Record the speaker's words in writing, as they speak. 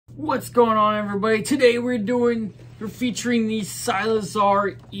What's going on, everybody? Today we're featuring the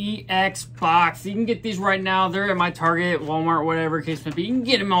Cyclizar EX box. You can get these right now. They're at my Target, Walmart, whatever case may be. You can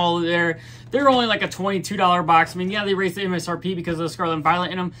get them all there. They're only like a $22 box. I mean, yeah, they raised the MSRP because of the Scarlet and Violet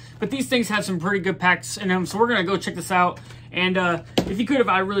in them, but these things have some pretty good packs in them. So we're gonna go check this out. And if you could,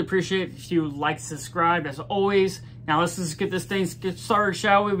 I'd really appreciate it if you like, subscribe, as always. Now let's just get this thing started,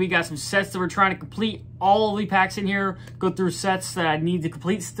 shall we? We got some sets that we're trying to complete. All of the packs in here, go through sets that I need to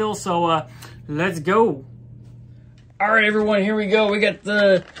complete still. So let's go. All right, everyone, here we go. We got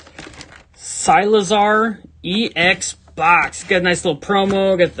the Cyclizar EX box. Got a nice little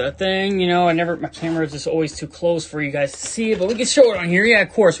promo. Got the thing, you know. My camera is just always too close for you guys to see it, but we can show it on here. Yeah,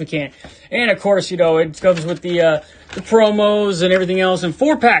 of course we can. And of course, you know, it comes with the promos and everything else, and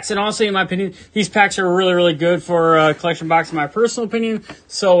 4 packs. And honestly, in my opinion, these packs are really, really good for a collection box, in my personal opinion.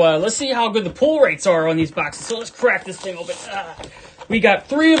 So let's see how good the pull rates are on these boxes. So let's crack this thing open. We got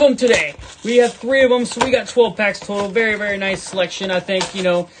 3 of them today. We have 3 of them, so we got 12 packs total. Very, very nice selection. I think, you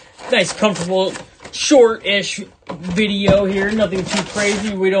know, nice, comfortable, short-ish video here. Nothing too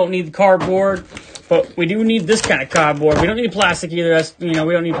crazy. We don't need the cardboard, but we do need this kind of cardboard. We don't need plastic either. That's, you know,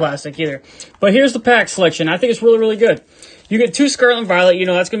 we don't need plastic either. But here's the pack selection. I think it's really, really good. You get 2 Scarlet and Violet. You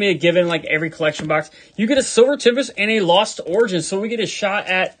know, that's going to be a given like every collection box. You get a Silver Tempest and a Lost Origin. So we get a shot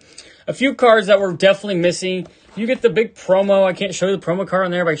at a few cards that we're definitely missing. You get the big promo. I can't show you the promo card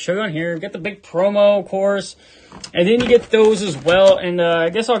on there, but I can show you on here. You get the big promo, of course. And then you get those as well. And I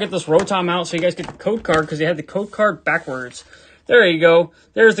guess I'll get this Rotom out so you guys get the code card, because they had the code card backwards. There you go.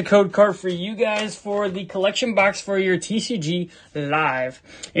 There's the code card for you guys for the collection box for your TCG Live.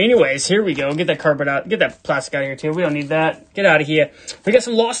 Anyways, here we go. Get that cardboard out. Get that plastic out of here, too. We don't need that. Get out of here. We got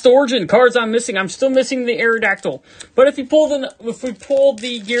some Lost Origin cards I'm missing. I'm still missing the Aerodactyl. But if we pull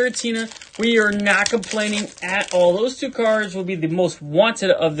the Giratina, we are not complaining at all. Those 2 cards will be the most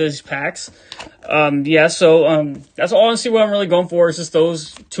wanted of these packs. That's honestly what I'm really going for. Is just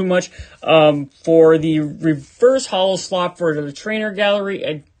those too much. For the reverse holo slot for the trainer gallery,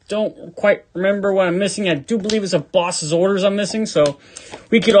 I don't quite remember what I'm missing. I do believe it's a boss's orders I'm missing, so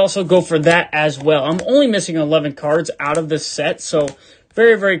we could also go for that as well. I'm only missing 11 cards out of this set, so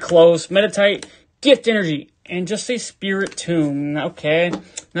very, very close. Metatite, Gift Energy, and just a Spirit Tomb. Okay,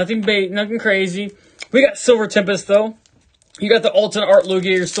 nothing crazy. We got Silver Tempest, though. You got the alternate art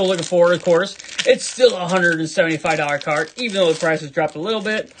Lugia you're still looking for, of course. It's still a $175 card, even though the price has dropped a little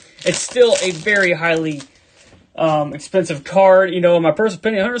bit. It's still a very highly expensive card. You know, in my personal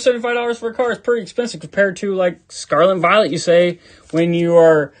opinion, $175 for a card is pretty expensive compared to, like, Scarlet and Violet, you say, when you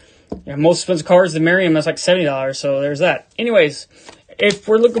are, most expensive cards, the Miriam, that's like $70, so there's that. Anyways, if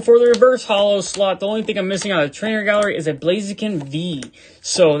we're looking for the reverse holo slot, the only thing I'm missing out of the trainer gallery is a Blaziken V.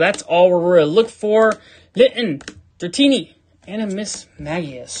 So that's all we're really looking for. Litten, Dratini, and a Miss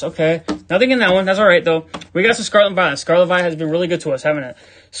Magius. Okay. Nothing in that one. That's all right, though. We got some Scarlet and Violet. Scarlet and Violet has been really good to us, haven't it?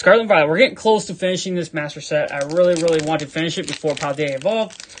 Scarlet and Violet. We're getting close to finishing this master set. I really, really want to finish it before Paldea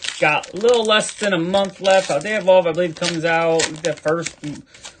Evolve. Got a little less than a month left. Paldea Evolve, I believe, comes out the first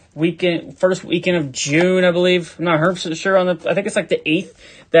weekend of June, I believe. I'm not 100% sure on the, I think it's like the 8th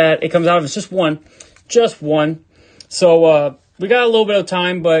that it comes out. It's just one. So, we got a little bit of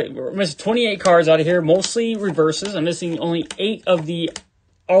time, but we're missing 28 cards out of here, mostly reverses. I'm missing only 8 of the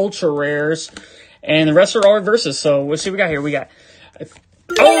ultra rares, and the rest are all reverses. So let's see what we got here. We got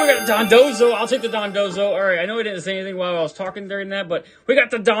Dondozo. I'll take the Dondozo. All right, I know I didn't say anything while I was talking during that, but we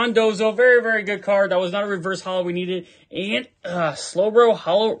got the Dondozo. Very, very good card. That was not a reverse holo we needed. And Slowbro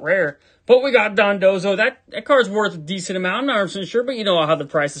holo rare. But we got Dondozo. That card's worth a decent amount. I'm not 100% sure, but you know I'll have the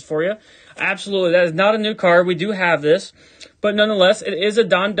prices for you. Absolutely. That is not a new card. We do have this. But nonetheless, it is a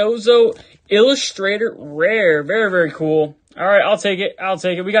Dondozo Illustrator rare. Very, very cool. All right, I'll take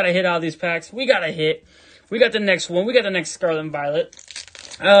it. We got to hit out of these packs. We got to hit. We got the next one. We got the next Scarlet and Violet.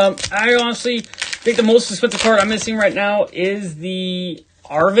 I honestly think the most expensive card I'm missing right now is the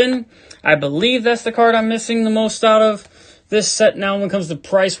Arven. I believe that's the card I'm missing the most out of this set now when it comes to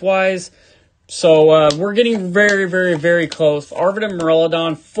price-wise. So, we're getting very, very, very close. Arven and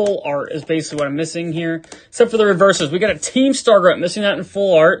Morelodon full art is basically what I'm missing here. Except for the reverses. We got a Team Stargrunt missing that in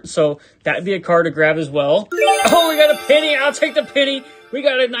full art. So, that'd be a card to grab as well. Oh, we got a penny. I'll take the penny. We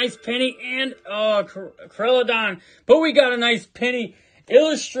got a nice penny and, Krelodon. But we got a nice penny.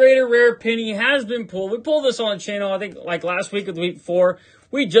 Illustrator rare penny has been pulled. We pulled this on the channel, I think, like last week or the week before.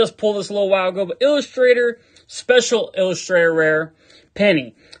 We just pulled this a little while ago. But Illustrator, special Illustrator rare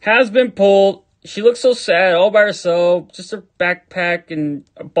penny has been pulled. She looks so sad all by herself. Just her backpack and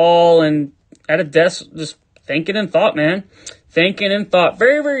a ball and at a desk just thinking in thought, man. Thinking in thought.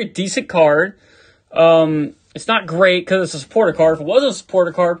 Very, very decent card. It's not great because it's a supporter card. If it wasn't a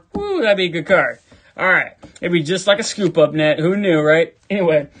supporter card, Ooh, that'd be a good card. All right. It'd be just like a scoop up net. Who knew, right?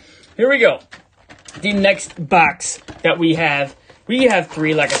 Anyway, here we go. The next box that we have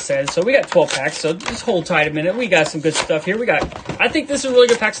 3, like I said. So we got 12 packs. So just hold tight a minute. We got some good stuff here. I think this is a really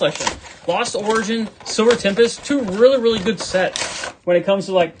good pack selection. Lost Origin, Silver Tempest, 2 really, really good sets when it comes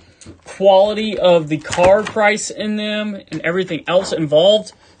to like quality of the card price in them and everything else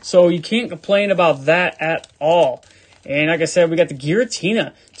involved. So you can't complain about that at all. And like I said, we got the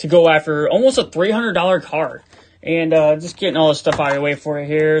Giratina to go after, almost a $300 card. And just getting all this stuff out of the way for you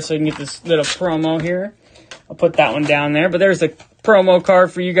here so you can get this little promo here. I'll put that one down there. But there's the promo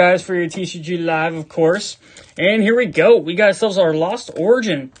card for you guys for your TCG Live, of course. And here we go. We got ourselves our Lost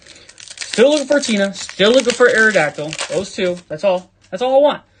Origin. Still looking for Tina. Still looking for Aerodactyl. Those 2. That's all. That's all I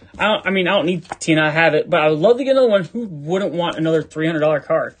want. I don't need Tina. I have it. But I would love to get another one. Who wouldn't want another $300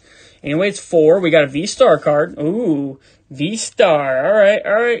 card? Anyway, it's 4. We got a V-Star card. Ooh, V-Star.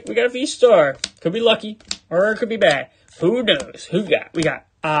 All right. We got a V-Star. Could be lucky, or it could be bad. Who knows? We got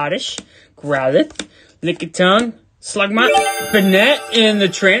Oddish, Growlithe, Lickitung, Slugma, Banette in the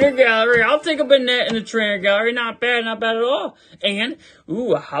Trainer Gallery. I'll take a Banette in the Trainer Gallery. Not bad at all. And,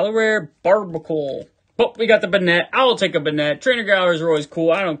 a Hollow Rare Barbacle. Oh, we got the Banette. I'll take a Banette. Trainer Galleries are always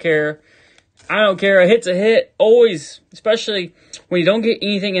cool. I don't care. A hit's a hit. Always. Especially when you don't get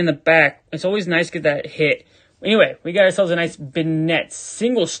anything in the back. It's always nice to get that hit. Anyway, we got ourselves a nice Banette.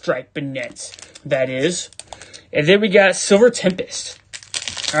 Single strike Banette, that is. And then we got Silver Tempest.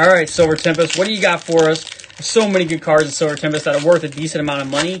 All right, Silver Tempest. What do you got for us? There's so many good cards in Silver Tempest that are worth a decent amount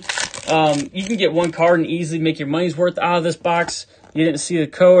of money. You can get one card and easily make your money's worth out of this box. You didn't see the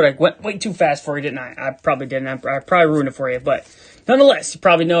code. I went way too fast for you, didn't I? I probably didn't. I probably ruined it for you. But nonetheless, you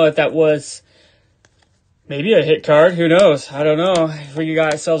probably know that was maybe a hit card. Who knows? I don't know. We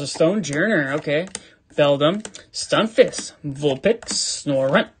got ourselves a Stone Journer. Okay. Beldum, Stunfisk, Vulpix,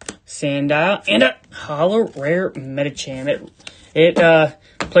 Snorunt, Sandile, and a Hollow Rare Medicham. It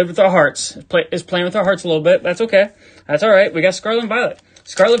played with our hearts. It's playing with our hearts a little bit. That's okay. That's all right. We got Scarlet and Violet.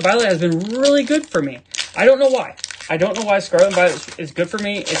 Scarlet Violet has been really good for me. I don't know why. Scarlet and Violet is good for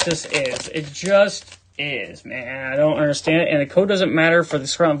me. It just is. It just is, man. I don't understand it. And the code doesn't matter for the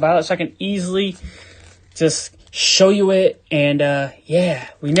Scarlet and Violet, so I can easily just show you it. And, yeah,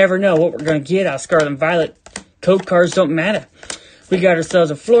 we never know what we're going to get out of Scarlet and Violet. Code cards don't matter. We got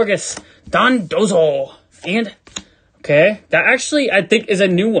ourselves a Florges, Dondozo, and, okay, that actually, I think, is a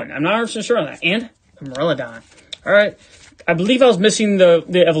new one. I'm not 100% sure on that. And a Morelodon. All right. I believe I was missing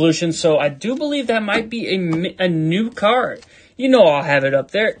the evolution, so I do believe that might be a new card. You know I'll have it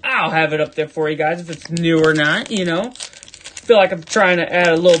up there. I'll have it up there for you guys if it's new or not, you know. Feel like I'm trying to add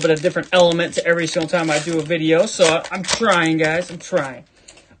a little bit of different element to every single time I do a video, so I'm trying, guys. I'm trying.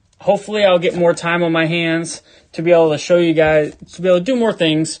 Hopefully I'll get more time on my hands to be able to show you guys, to be able to do more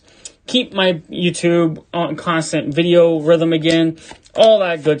things. Keep my YouTube on constant video rhythm again. All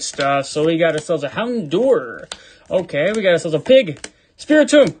that good stuff. So we got ourselves a Houndour. Okay, we got ourselves a Pig,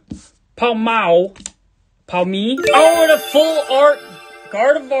 Spiritomb, Palmao, Palmi. Oh, and a full art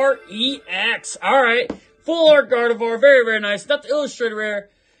Gardevoir EX. All right, full art Gardevoir, very, very nice. Not the illustrated rare.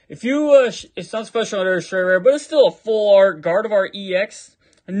 If you, it's not special illustrated rare, but it's still a full art Gardevoir EX.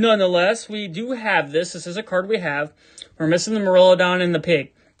 Nonetheless, we do have this. This is a card we have. We're missing the Morelodon and the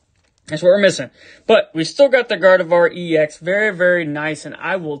Pig. That's what we're missing. But we still got the Gardevoir EX. Very, very nice, and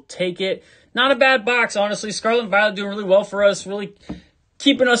I will take it. Not a bad box, honestly. Scarlet and Violet doing really well for us. Really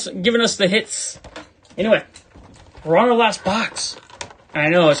giving us the hits. Anyway, we're on our last box. I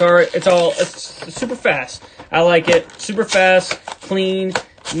know, it's super fast. I like it. Super fast, clean,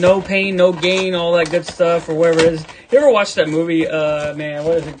 no pain, no gain, all that good stuff, or whatever it is. You ever watched that movie, man,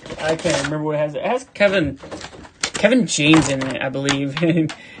 what is it? I can't remember what it has. It has Kevin James in it, I believe. Here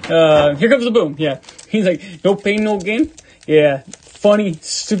Comes the Boom, yeah. He's like, no pain, no gain. Yeah, funny,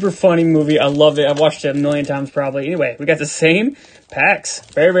 super funny movie. I love it. I've watched it a million times probably. Anyway, we got the same packs.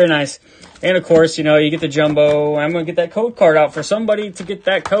 Very, very nice. And of course, you know, you get the jumbo. I'm going to get that code card out for somebody to get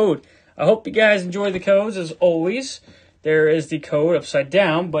that code. I hope you guys enjoy the codes as always. There is the code upside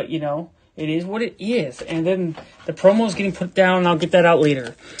down, but you know, it is what it is. And then the promo is getting put down, and I'll get that out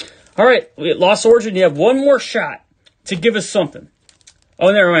later. All right, Lost Origin, you have one more shot to give us something.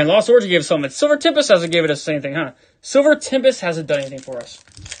 Oh, never mind. Lost Origin gave us something. Silver Tempest hasn't given us anything, huh? Silver Tempest hasn't done anything for us.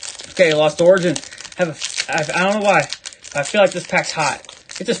 Okay, Lost Origin. I don't know why. I feel like this pack's hot.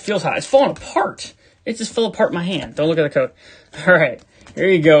 It just feels hot. It's falling apart. It just fell apart in my hand. Don't look at the code. All right. Here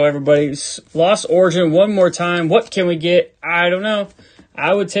you go, everybody. Lost Origin one more time. What can we get? I don't know.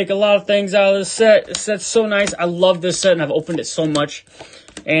 I would take a lot of things out of this set. This set's so nice. I love this set, and I've opened it so much.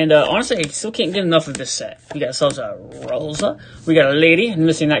 And honestly, I still can't get enough of this set. We got ourselves a Rosa. We got a Lady,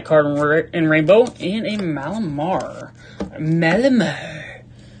 missing that card in Rainbow. And a Malamar.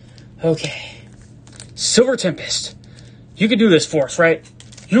 Okay. Silver Tempest. You can do this for us, right?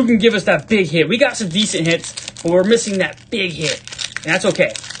 You can give us that big hit. We got some decent hits, but we're missing that big hit. And that's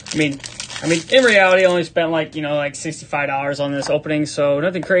okay. I mean, in reality, I only spent like $65 on this opening, so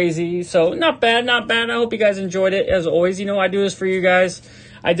nothing crazy. So not bad, not bad. I hope you guys enjoyed it. As always, I do this for you guys.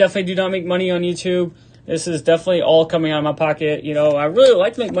 I definitely do not make money on YouTube. This is definitely all coming out of my pocket. I really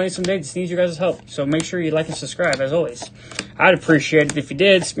like to make money someday. Just need your guys' help. So make sure you like and subscribe, as always. I'd appreciate it if you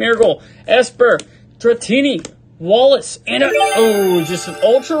did. Smeargle, Esper, Dratini, Wallace, and just an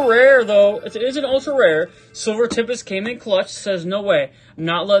ultra rare, though. It is an ultra rare. Silver Tempest came in clutch. Says, no way. I'm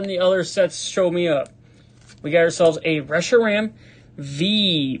not letting the other sets show me up. We got ourselves a Reshiram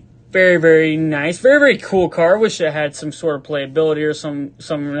V. Very, very nice. Very, very cool card. Wish it had some sort of playability or some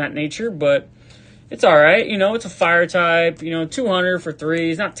of that nature, but it's alright. It's a fire type. 200 for 3.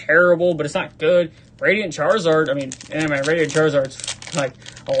 It's not terrible, but it's not good. Radiant Charizard. Radiant Charizard's like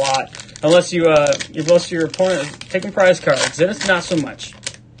a lot. Unless your opponent is taking prize cards. Then it's not so much.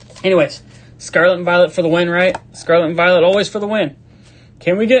 Anyways, Scarlet and Violet for the win, right? Scarlet and Violet always for the win.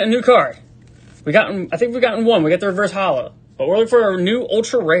 Can we get a new card? I think we've gotten one. We got the reverse holo. But we're looking for a new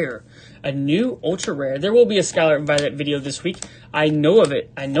ultra rare. A new ultra rare. There will be a Scarlet and Violet video this week. I know of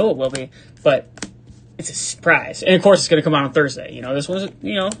it. I know it will be. But it's a surprise. And of course, it's going to come out on Thursday. This one's,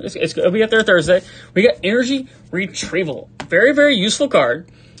 it's going to be out there Thursday. We got Energy Retrieval. Very, very useful card.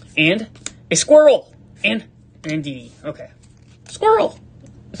 And a Squirrel. And indeed. Okay. Squirrel.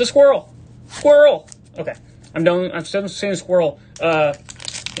 It's a Squirrel. Squirrel. Okay. I'm done. I'm still saying Squirrel.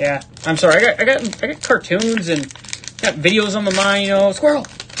 Yeah. I'm sorry. I got cartoons and got videos on my mind, Squirrel.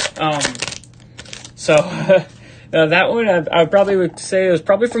 So that one I probably would say it was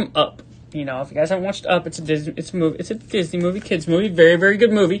probably from Up. If you guys haven't watched Up, it's a Disney movie, kids movie, very, very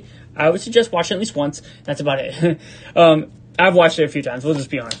good movie. I would suggest watching it at least once. That's about it. I've watched it a few times. We'll just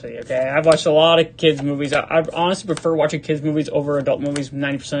be honest with you, okay? I've watched a lot of kids movies. I honestly prefer watching kids movies over adult movies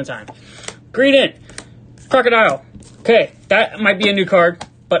 90% of the time. Greedent, Crocodile. Okay, that might be a new card,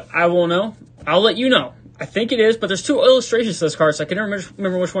 but I will know. I'll let you know. I think it is, but there's 2 illustrations to this card, so I can never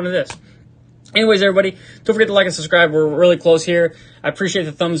remember which one it is. Anyways, everybody, don't forget to like and subscribe. We're really close here. I appreciate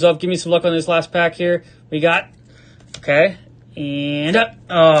the thumbs up. Give me some luck on this last pack here. We got, okay,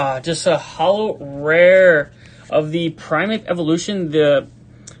 and just a holo rare of the Primate Evolution. The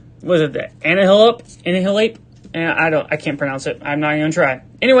Annihilate? I can't pronounce it. I'm not even gonna try.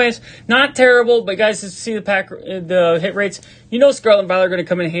 Anyways, not terrible, but guys, to see the hit rates, Scarlet and Violet are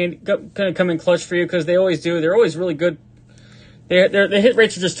gonna come in clutch for you because they always do. They're always really good. The hit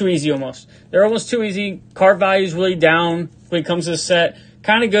rates are just too easy almost. They're almost too easy. Card value's really down when it comes to the set.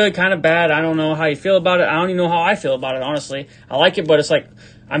 Kind of good, kind of bad. I don't know how you feel about it. I don't even know how I feel about it, honestly. I like it, but it's like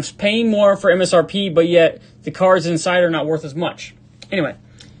I'm paying more for MSRP, but yet the cards inside are not worth as much. Anyway.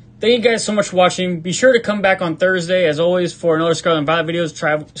 Thank you guys so much for watching. Be sure to come back on Thursday, as always, for another Scarlet and Violet videos,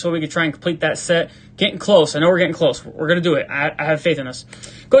 so we can try and complete that set. Getting close. I know we're getting close. We're going to do it. I have faith in us.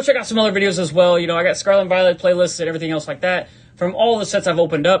 Go check out some other videos as well. I got Scarlet and Violet playlists and everything else like that from all the sets I've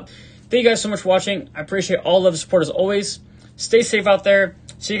opened up. Thank you guys so much for watching. I appreciate all of the support as always. Stay safe out there.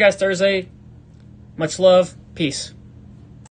 See you guys Thursday. Much love. Peace.